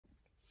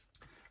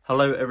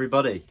Hello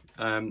everybody,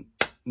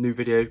 new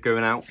video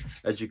going out,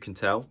 as you can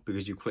tell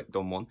because you clicked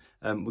on one.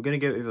 We're going to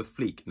go over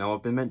FLEEK. Now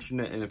I've been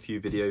mentioning it in a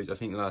few videos. I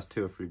think the last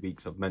 2 or 3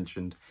 weeks I've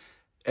mentioned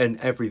in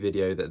every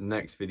video that the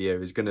next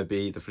video is going to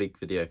be the FLEEK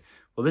video.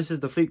 Well, this is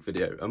the FLEEK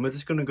video and we're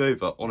just going to go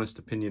over honest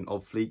opinion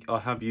of FLEEK.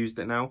 I have used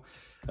it now,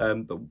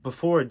 but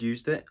before I'd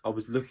used it I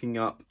was looking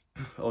up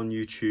on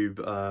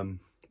YouTube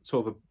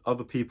sort of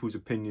other people's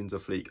opinions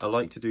of FLEEK. I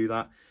like to do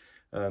that.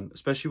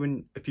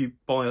 Especially if you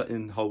buy it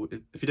in whole,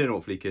 if you don't know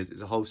what FLEEK is,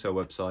 it's a wholesale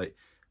website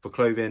for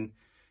clothing.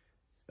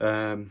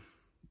 Yeah,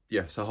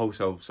 it's a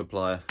wholesale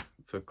supplier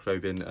for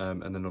clothing,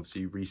 and then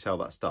obviously you resell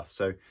that stuff.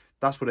 So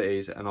that's what it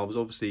is, and I was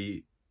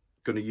obviously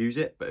going to use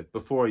it, but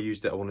before I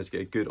used it I wanted to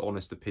get a good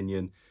honest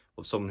opinion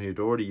of someone who'd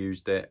already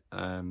used it,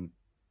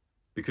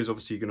 because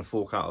obviously you're going to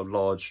fork out a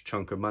large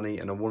chunk of money,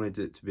 and I wanted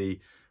it to be,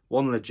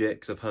 one, legit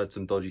because I've heard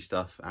some dodgy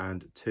stuff,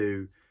 and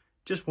 2,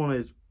 just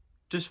wanted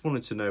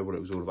to know what it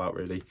was all about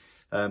really.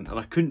 And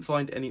I couldn't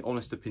find any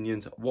honest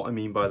opinions. What I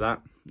mean by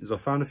that is I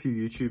found a few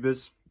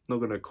YouTubers, not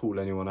going to call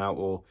anyone out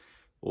or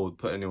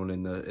put anyone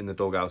in the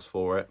doghouse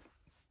for it.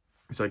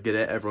 So I get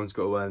it, everyone's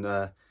got to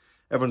earn,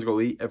 everyone's got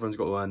to eat, everyone's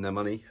got to earn their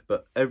money.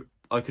 But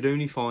I could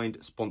only find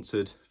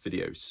sponsored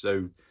videos.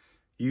 So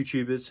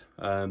YouTubers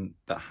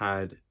that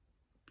had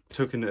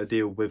taken a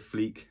deal with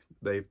FLEEK,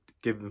 they've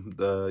given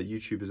the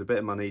YouTubers a bit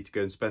of money to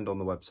go and spend on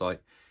the website,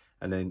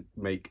 and then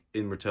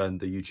in return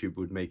the YouTube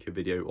would make a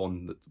video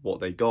on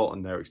what they got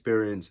and their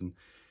experience, and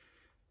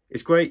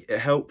it's great, it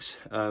helps.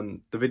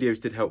 The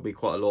videos did help me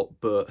quite a lot,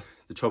 but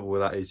the trouble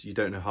with that is you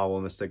don't know how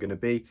honest they're going to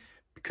be,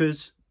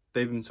 because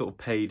they've been sort of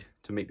paid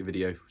to make the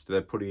video, so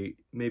they're probably,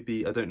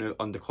 maybe, I don't know,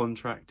 under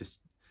contract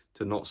just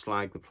to not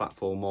slag the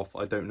platform off.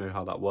 I don't know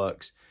how that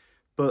works,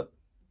 but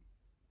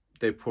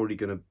they're probably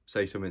going to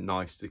say something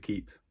nice to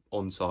keep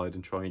on side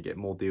and try and get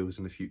more deals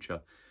in the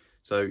future.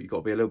 So you've got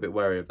to be a little bit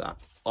wary of that.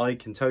 I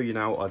can tell you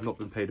now, I've not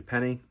been paid a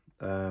penny.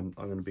 I'm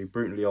going to be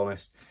brutally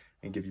honest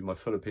and give you my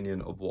full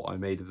opinion of what I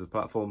made of the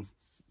platform.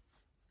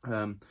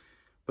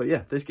 But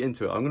yeah, let's get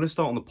into it. I'm going to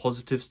start on the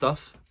positive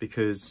stuff,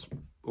 because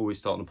always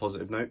start on a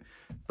positive note.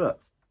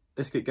 But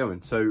let's get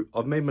going. So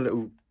I've made my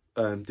little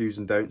do's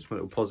and don'ts, my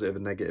little positive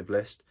and negative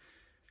list.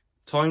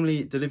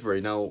 Timely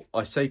delivery. Now,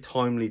 I say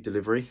timely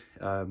delivery.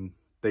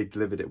 They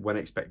delivered it when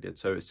expected.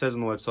 So it says on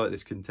the website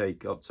this can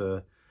take up to,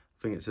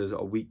 I think it says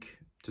a week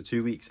to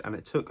 2 weeks, and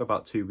it took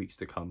about 2 weeks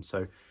to come.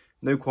 So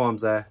no qualms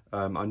there.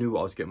 I knew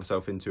what I was getting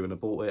myself into and I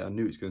bought it. I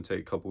knew it was going to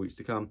take a couple of weeks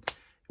to come. It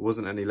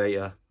wasn't any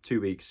later.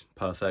 2 weeks,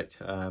 perfect.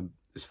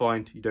 It's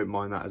fine, you don't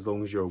mind that as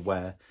long as you're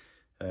aware.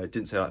 It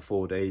didn't say like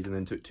 4 days and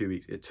then took 2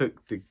 weeks. It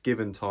took the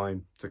given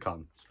time to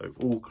come, so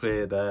all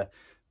clear there,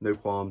 no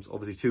qualms.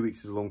 Obviously 2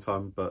 weeks is a long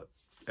time, but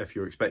if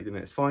you're expecting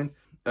it, it's fine.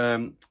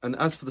 And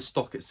as for the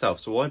stock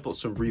itself, so I bought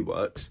some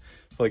reworks.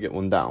 If I get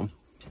one down,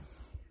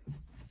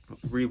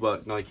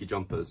 rework Nike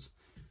jumpers.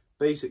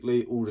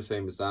 Basically all the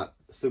same as that.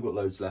 Still got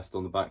loads left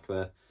on the back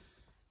there.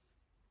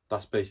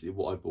 That's basically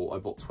what I bought. I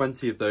bought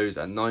 20 of those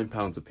at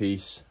 £9 a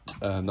piece.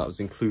 That was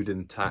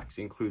including tax,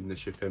 including the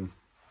shipping.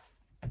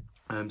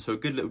 So a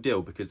good little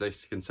deal, because they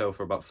can sell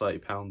for about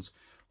 £30.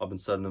 I've been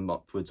selling them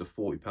upwards of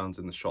 £40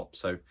 in the shop,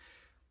 so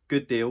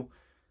good deal.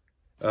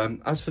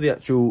 As for the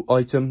actual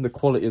item, the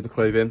quality of the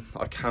clothing,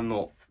 I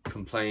cannot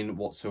complain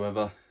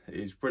whatsoever. It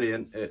is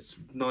brilliant. It's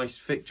nice,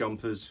 thick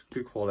jumpers,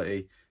 good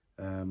quality.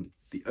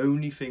 The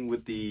only thing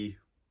with the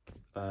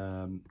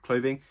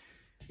clothing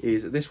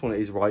is this one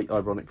is right,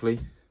 ironically,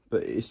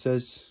 but it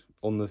says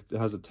on it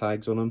has the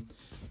tags on them.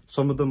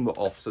 Some of them were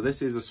off. So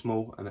this is a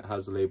small and it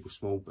has the label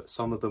small, but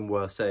some of them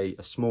were, say,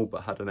 a small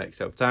but had an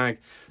XL tag.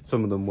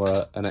 Some of them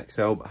were an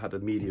XL but had a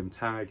medium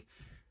tag.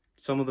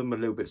 Some of them are a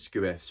little bit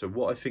skewy. So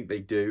what I think they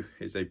do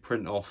is they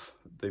print off,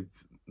 they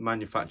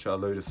manufacture a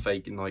load of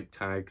fake Nike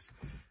tags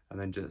and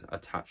then just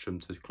attach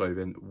them to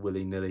clothing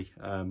willy-nilly.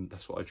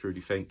 That's what I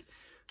truly think,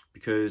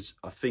 because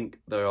I think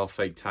there are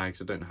fake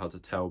tags. I don't know how to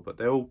tell, but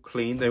they're all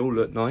clean, they all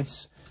look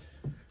nice.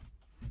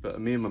 But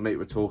me and my mate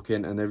were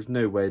talking, and there's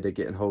no way they're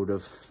getting hold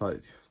of,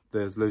 like,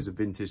 there's loads of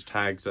vintage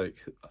tags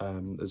like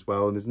as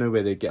well, and there's no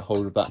way they get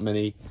hold of that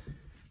many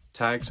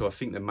tags. So I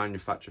think they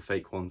manufacture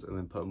fake ones and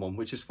then put them on,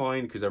 which is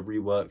fine because they're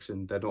reworks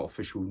and they're not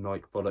official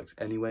Nike products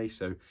anyway,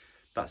 so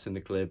that's in the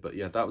clear. But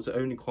yeah, that was the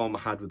only qualm I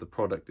had with the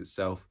product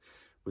itself,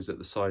 was that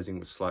the sizing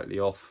was slightly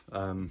off.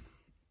 Other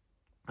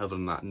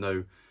than that,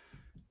 no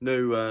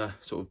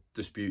sort of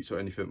disputes or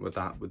anything with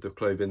that. With the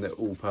clothing, they're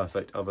all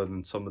perfect, other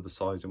than some of the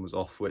sizing was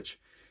off, which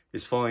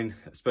is fine,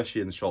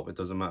 especially in the shop, it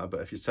doesn't matter. But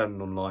if you're selling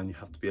online, you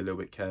have to be a little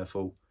bit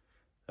careful,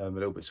 a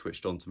little bit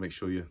switched on to make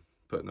sure you're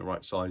putting the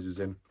right sizes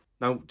in.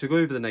 Now, to go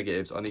over the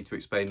negatives, I need to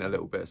explain a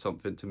little bit of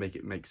something to make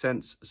it make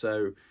sense.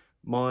 So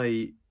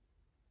the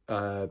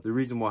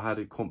reason why I had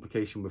a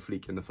complication with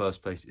FLEEK in the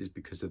first place is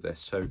because of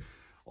this. So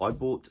I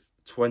bought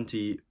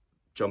 20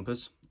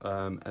 jumpers,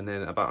 and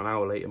then about an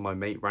hour later my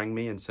mate rang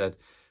me and said,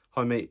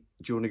 "Hi mate,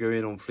 do you want to go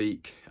in on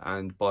FLEEK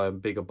and buy a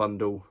bigger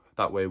bundle?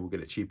 That way we'll get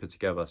it cheaper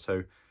together."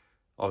 So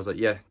I was like,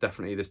 yeah,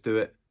 definitely, let's do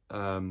it.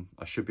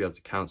 I should be able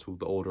to cancel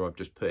the order I've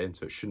just put in,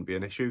 so it shouldn't be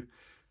an issue.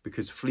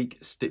 because FLEEK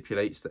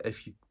stipulates that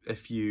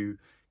if you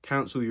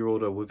cancel your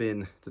order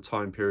within the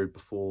time period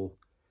before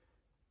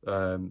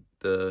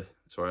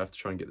sorry, I have to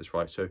try and get this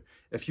right. So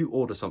if you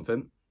order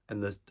something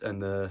and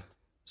the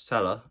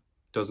seller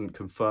doesn't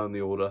confirm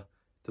the order,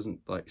 doesn't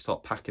like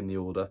start packing the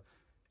order,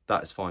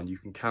 that's fine. You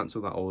can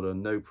cancel that order,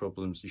 no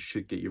problems. You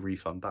should get your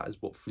refund. That is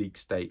what FLEEK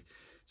state.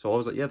 So I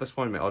was like, yeah, that's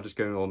fine, mate. I'll just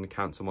go on and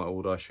cancel my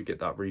order. I should get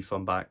that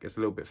refund back. It's a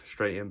little bit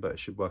frustrating, but it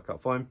should work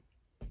out fine.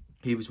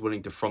 He was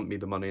willing to front me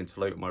the money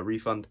until I got my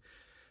refund.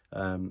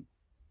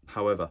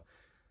 However,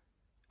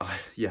 I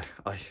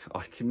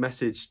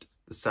messaged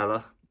the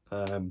seller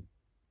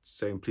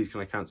saying, please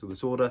can I cancel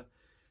this order?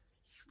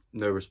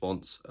 No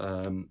response.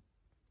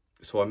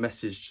 So I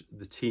messaged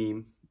the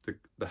team,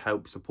 the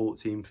help support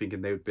team,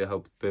 thinking they would be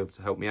able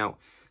to help me out.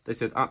 They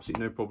said,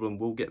 absolutely no problem,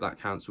 we'll get that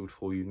cancelled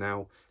for you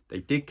now. They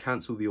did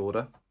cancel the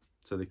order.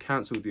 So they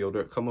cancelled the order.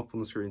 It come up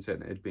on the screen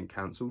saying it had been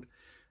cancelled.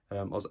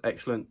 I was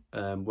excellent.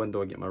 When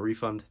do I get my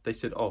refund? They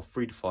said, oh,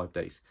 3 to 5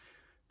 days.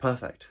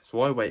 Perfect. So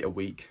I wait a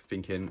week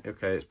thinking,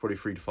 okay, it's probably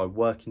 3 to 5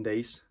 working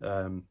days.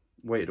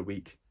 Waited a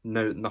week,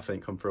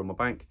 nothing come through on my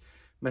bank.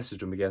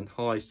 Messaged them again,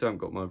 hi, still haven't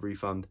got my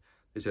refund.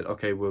 They said,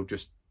 okay,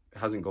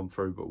 hasn't gone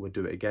through, but we'll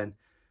do it again.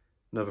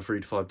 Another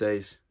 3 to 5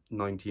 days,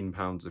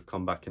 £19 have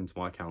come back into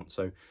my account.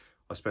 So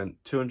I spent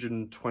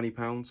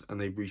 £220 and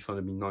they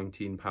refunded me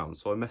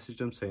 £19. So I messaged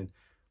them saying,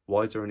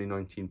 why is there only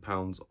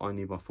 £19? I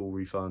need my full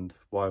refund.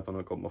 Why have I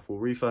not got my full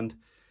refund?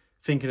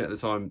 Thinking at the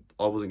time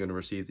I wasn't going to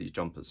receive these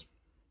jumpers.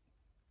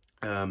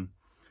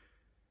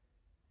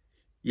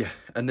 Yeah,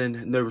 and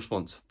then no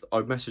response. I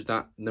messaged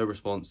that, no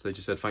response. They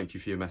just said, thank you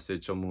for your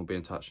message, someone will be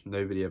in touch.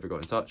 Nobody ever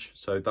got in touch.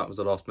 So that was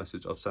the last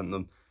message I've sent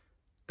them.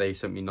 They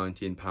sent me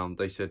 £19.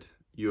 They said,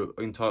 you're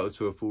entitled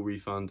to a full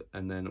refund,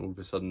 and then all of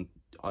a sudden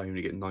I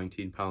only get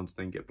 £19,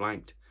 then get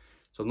blanked.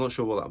 So I'm not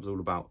sure what that was all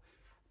about.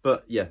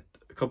 But yeah,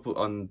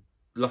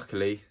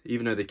 luckily,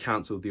 even though they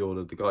cancelled the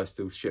order, the guy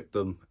still shipped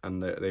them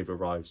and they've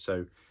arrived.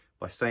 So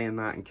by saying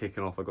that and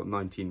kicking off, I got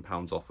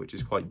 £19 off, which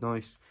is quite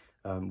nice.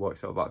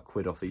 Works out about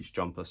 £1 off each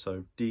jumper,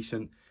 so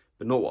decent,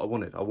 but not what I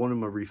wanted. I wanted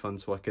my refund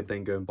so I could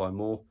then go and buy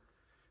more.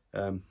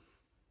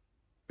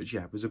 But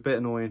yeah, it was a bit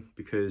annoying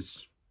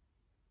because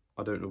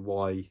I don't know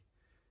why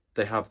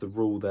they have the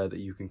rule there that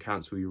you can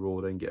cancel your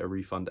order and get a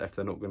refund if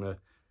they're not going to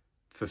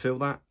fulfill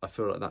that. I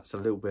feel like that's a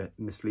little bit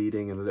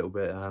misleading and a little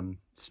bit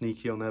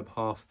sneaky on their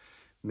behalf.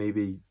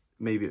 Maybe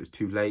it was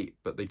too late,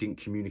 but they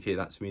didn't communicate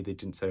that to me. They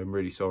didn't say, I'm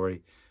really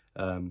sorry,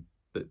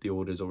 but the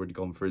order's already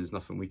gone through, there's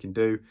nothing we can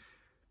do.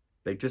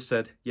 They just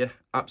said, yeah,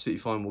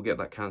 absolutely fine, we'll get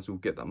that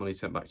cancelled, get that money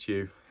sent back to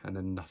you, and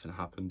then nothing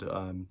happened.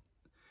 And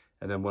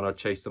then when I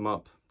chased them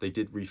up, they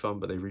did refund,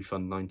 but they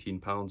refunded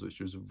 £19,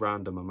 which was a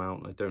random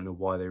amount. I don't know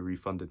why they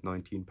refunded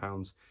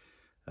 £19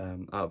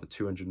 out of a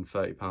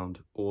 £230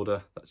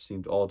 order. That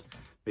seemed odd.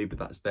 Maybe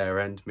that's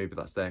their end, maybe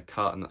that's their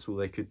cut, and that's all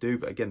they could do.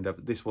 But again,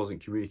 this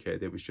wasn't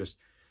communicated. It was just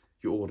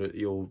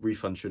your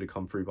refund should have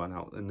come through by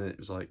now, and then it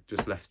was like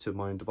just left to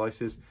my own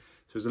devices.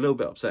 So it was a little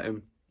bit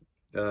upsetting.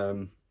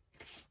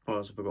 What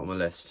else have I got on my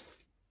list?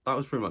 That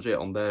was pretty much it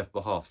on their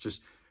behalf.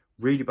 Just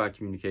really bad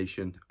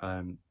communication.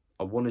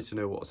 I wanted to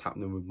know what was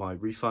happening with my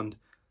refund.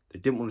 They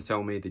didn't want to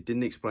tell me. They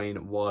didn't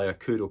explain why I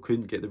could or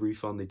couldn't get the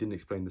refund. They didn't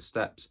explain the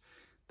steps.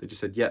 They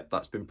just said, yep,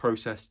 that's been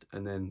processed.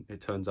 And then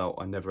it turns out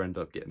I never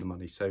ended up getting the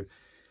money. So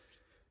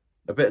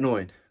a bit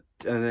annoying.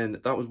 And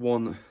then that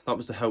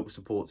was the help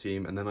support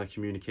team. And then I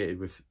communicated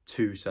with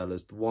 2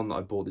 sellers. The one that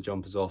I bought the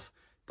jumpers off,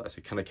 that I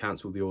said, can I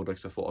cancel the order?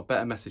 Because I thought I'd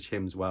better message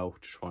him as well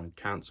to try and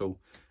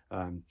cancel.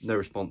 No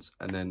response.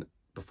 And then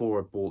before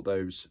I bought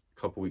those a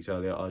couple of weeks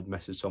earlier, I'd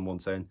messaged someone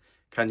saying,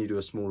 can you do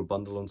a smaller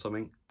bundle on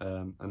something?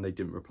 And they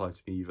didn't reply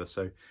to me either.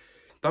 So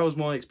that was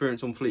my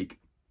experience on FLEEK.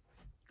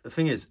 The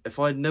thing is, if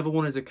I'd never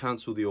wanted to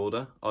cancel the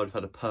order, I'd have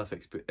had a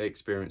perfect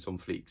experience on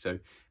FLEEK. So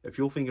if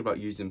you're thinking about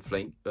using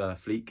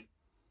FLEEK,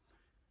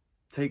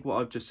 take what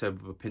I've just said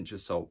with a pinch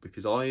of salt,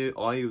 because I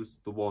was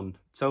the one,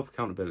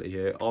 self-accountability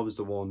here, I was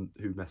the one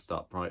who messed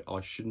up, right? I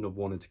shouldn't have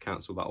wanted to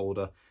cancel that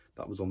order.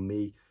 That was on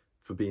me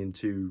for being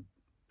too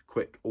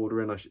quick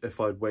ordering. If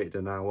I'd waited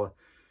an hour,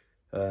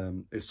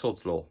 it's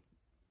sod's law.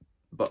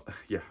 But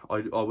yeah, I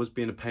was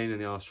being a pain in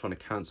the ass trying to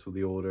cancel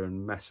the order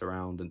and mess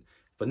around. And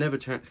if I never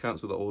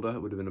cancelled the order, it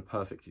would have been a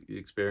perfect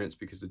experience,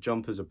 because the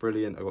jumpers are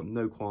brilliant. I got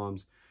no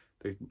qualms.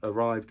 They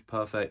arrived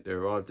perfect. They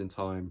arrived in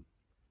time.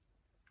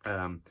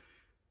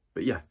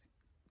 But yeah,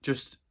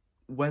 just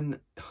when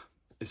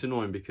it's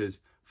annoying because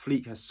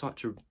FLEEK has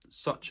such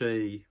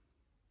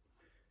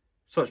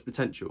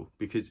potential,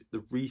 because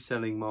the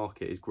reselling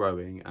market is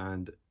growing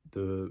and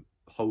the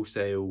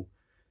wholesale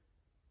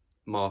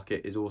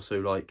market is also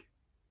like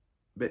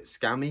a bit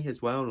scammy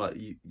as well. Like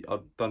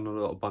I've done a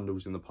lot of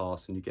bundles in the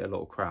past and you get a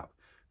lot of crap.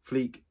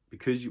 FLEEK,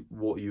 because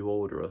what you're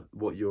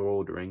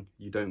ordering,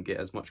 you don't get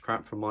as much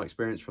crap. From my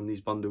experience from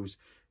these bundles,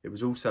 it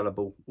was all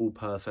sellable, all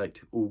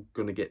perfect, all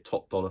gonna get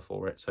top dollar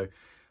for it. So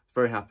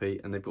very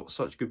happy, and they've got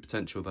such good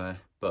potential there.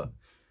 But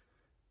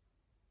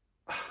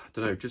I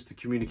don't know, just the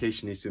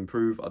communication needs to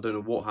improve. I don't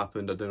know what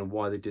happened. I don't know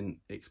why they didn't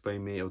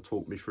explain me or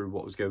talk me through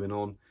what was going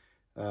on.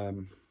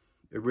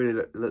 it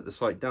really let the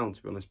site down,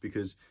 to be honest,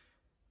 because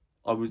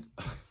I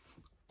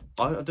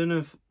don't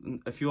know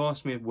if you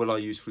ask me, will I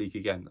use FLEEK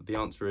again? The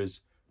answer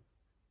is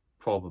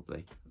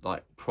probably.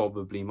 Like,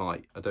 probably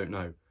might. I don't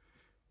know.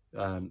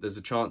 There's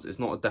a chance. It's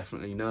not a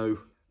definitely no,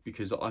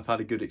 because I've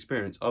had a good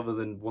experience. Other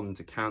than wanting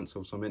to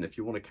cancel something, if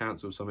you want to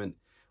cancel something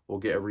or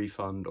get a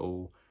refund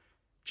or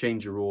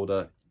change your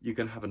order, you're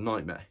going to have a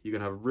nightmare. You're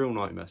going to have a real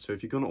nightmare. So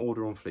if you're going to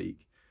order on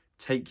FLEEK,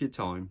 take your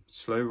time,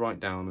 slow right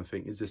down and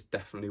think, is this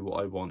definitely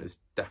what I want? Is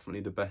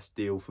definitely the best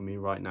deal for me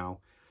right now?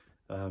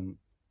 And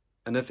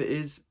if it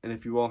is, and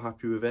if you are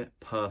happy with it,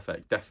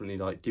 perfect. Definitely,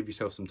 like, give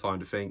yourself some time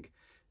to think.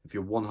 If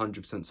you're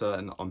 100%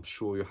 certain, I'm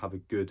sure you'll have a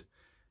good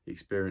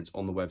experience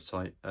on the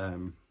website.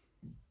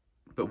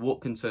 But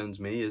what concerns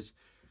me is,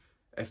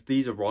 if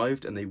these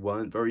arrived and they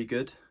weren't very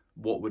good,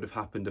 what would have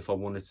happened if I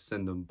wanted to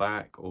send them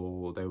back,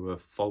 or they were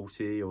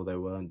faulty, or they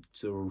were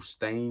all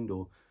stained,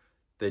 or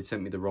they'd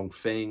sent me the wrong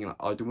thing?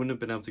 I wouldn't have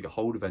been able to get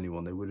hold of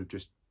anyone. They would have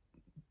just,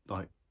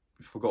 like,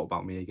 forgot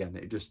about me again.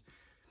 It just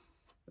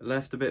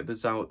left a bit of a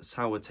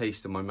sour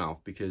taste in my mouth,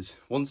 because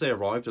once they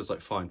arrived, I was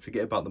like, fine,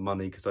 forget about the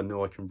money, because I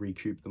know I can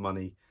recoup the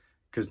money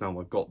because now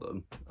I've got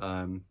them.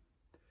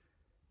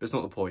 But it's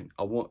not the point.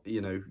 I want,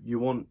 you know, you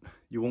want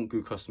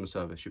good customer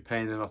service. You're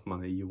paying enough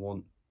money. You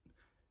want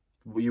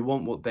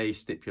what they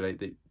stipulate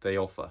that they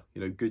offer.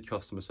 You know, good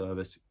customer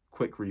service,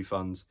 quick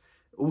refunds.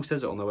 It all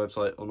says it on their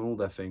website, on all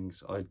their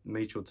things. I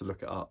made sure to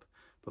look it up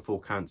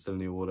before cancelling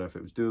the order if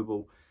it was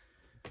doable,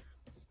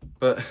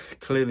 but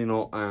clearly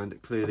not.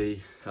 And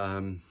clearly,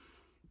 I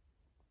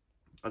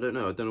don't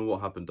know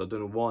what happened. I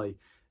don't know why.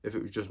 If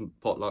it was just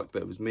pot luck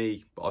that it was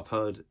me, but I've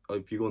heard,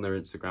 if you go on their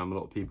Instagram, a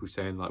lot of people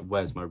saying, like,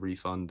 where's my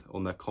refund?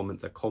 On their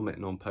comments, they're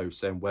commenting on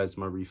posts saying, where's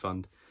my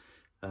refund?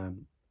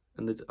 And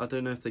I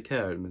don't know if they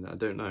care at the minute. I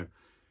don't know.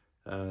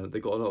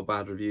 They got a lot of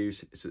bad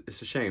reviews.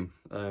 It's a shame,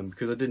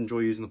 because I did enjoy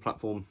using the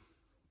platform.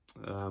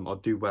 I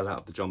do well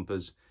out of the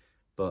jumpers,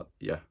 but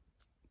yeah,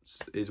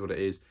 it is what it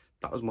is.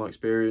 That was my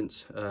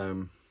experience.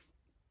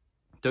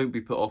 Don't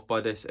be put off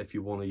by this. If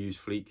you want to use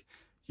FLEEK,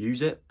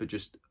 use it, but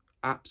just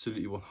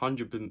absolutely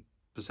 100%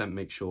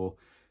 make sure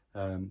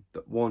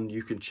that, one,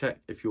 you can check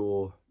if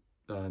your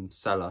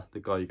seller, the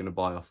guy you're going to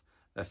buy off,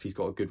 if he's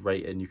got a good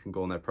rating. You can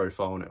go on their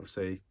profile and it will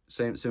say,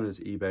 similar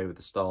to eBay with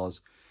the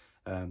stars.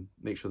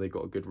 Make sure they've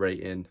got a good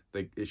rating.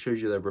 It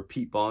shows you their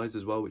repeat buys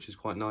as well, which is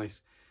quite nice.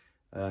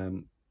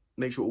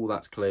 Make sure all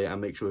that's clear,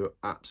 and make sure you're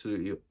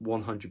absolutely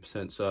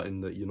 100%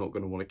 certain that you're not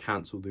going to want to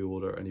cancel the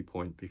order at any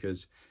point,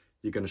 because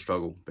you're going to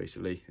struggle,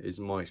 basically, is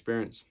my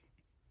experience.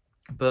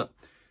 But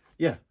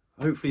yeah,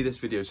 hopefully this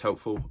video is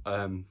helpful.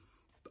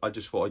 I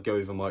just thought I'd go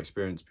over my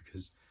experience,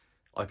 because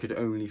I could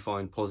only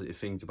find positive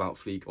things about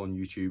FLEEK on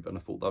YouTube, and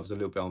I thought that was a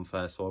little bit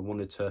unfair, so I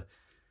wanted to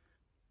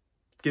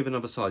give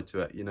another side to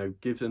it, you know,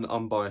 give an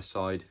unbiased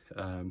side.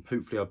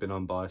 Hopefully I've been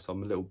unbiased.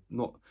 I'm a little,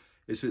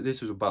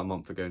 this was about a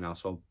month ago now,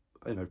 so I've,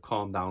 you know,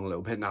 calmed down a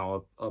little bit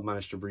now. I've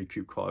managed to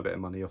recoup quite a bit of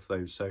money off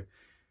those. So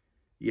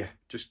yeah,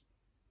 just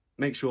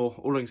make sure,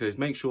 all I can say is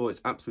make sure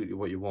it's absolutely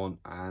what you want,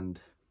 and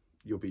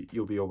you'll be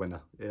a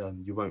winner.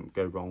 You won't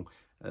go wrong.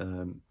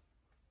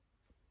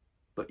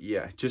 But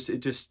yeah, it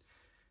just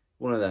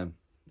one of them.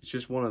 It's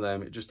just one of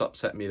them. It just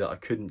upset me that I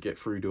couldn't get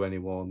through to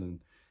anyone, and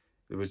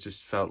it was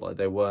just felt like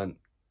they weren't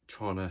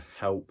trying to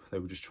help. They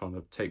were just trying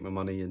to take my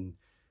money and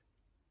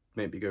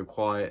make me go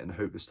quiet and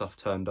hope the stuff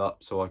turned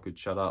up so I could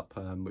shut up,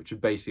 which is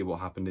basically what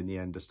happened in the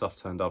end. The stuff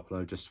turned up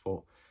and I just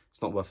thought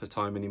it's not worth the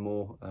time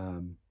anymore.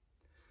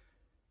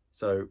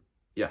 So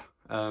yeah,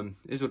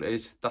 is what it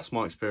is. That's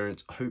my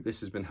experience. I hope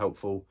this has been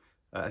helpful.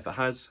 If it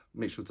has,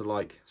 make sure to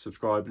like,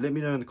 subscribe. Let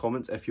me know in the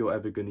comments if you're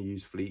ever going to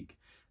use FLEEK.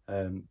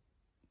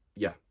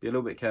 Yeah, be a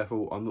little bit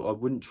careful. I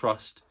wouldn't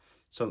trust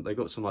they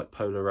got some like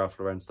Polo Ralph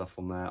Lauren stuff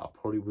on there. I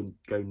probably wouldn't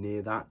go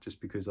near that, just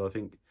because I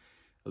think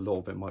a lot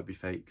of it might be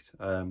faked.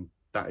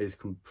 That is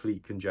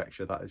complete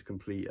conjecture. That is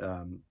complete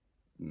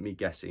me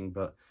guessing.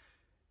 But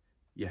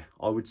yeah,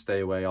 I would stay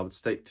away. I would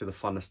stick to the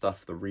funner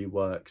stuff, the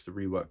reworked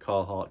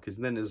Carhartt, because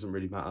then it doesn't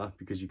really matter,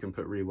 because you can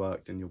put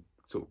reworked and you're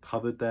sort of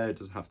covered there. It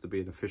doesn't have to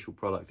be an official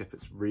product if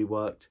it's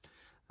reworked.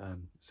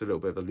 It's a little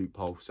bit of a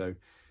loophole. So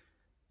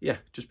yeah,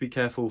 just be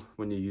careful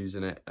when you're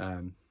using it.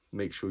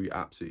 Make sure you're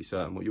absolutely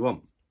certain what you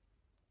want.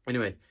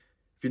 Anyway,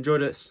 if you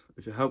enjoyed this,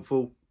 if you're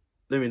helpful,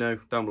 let me know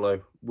down below.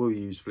 Will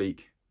you use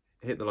FLEEK?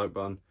 Hit the like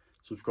button,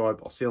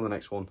 subscribe. I'll see you on the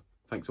next one.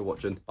 Thanks for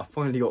watching. I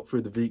finally got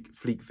through the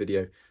FLEEK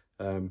video.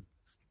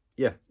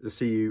 Yeah, I'll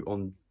see you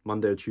on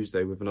Monday or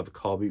Tuesday with another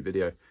car boot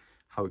video.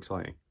 How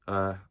exciting.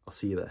 I'll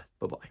see you there.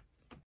 Bye bye.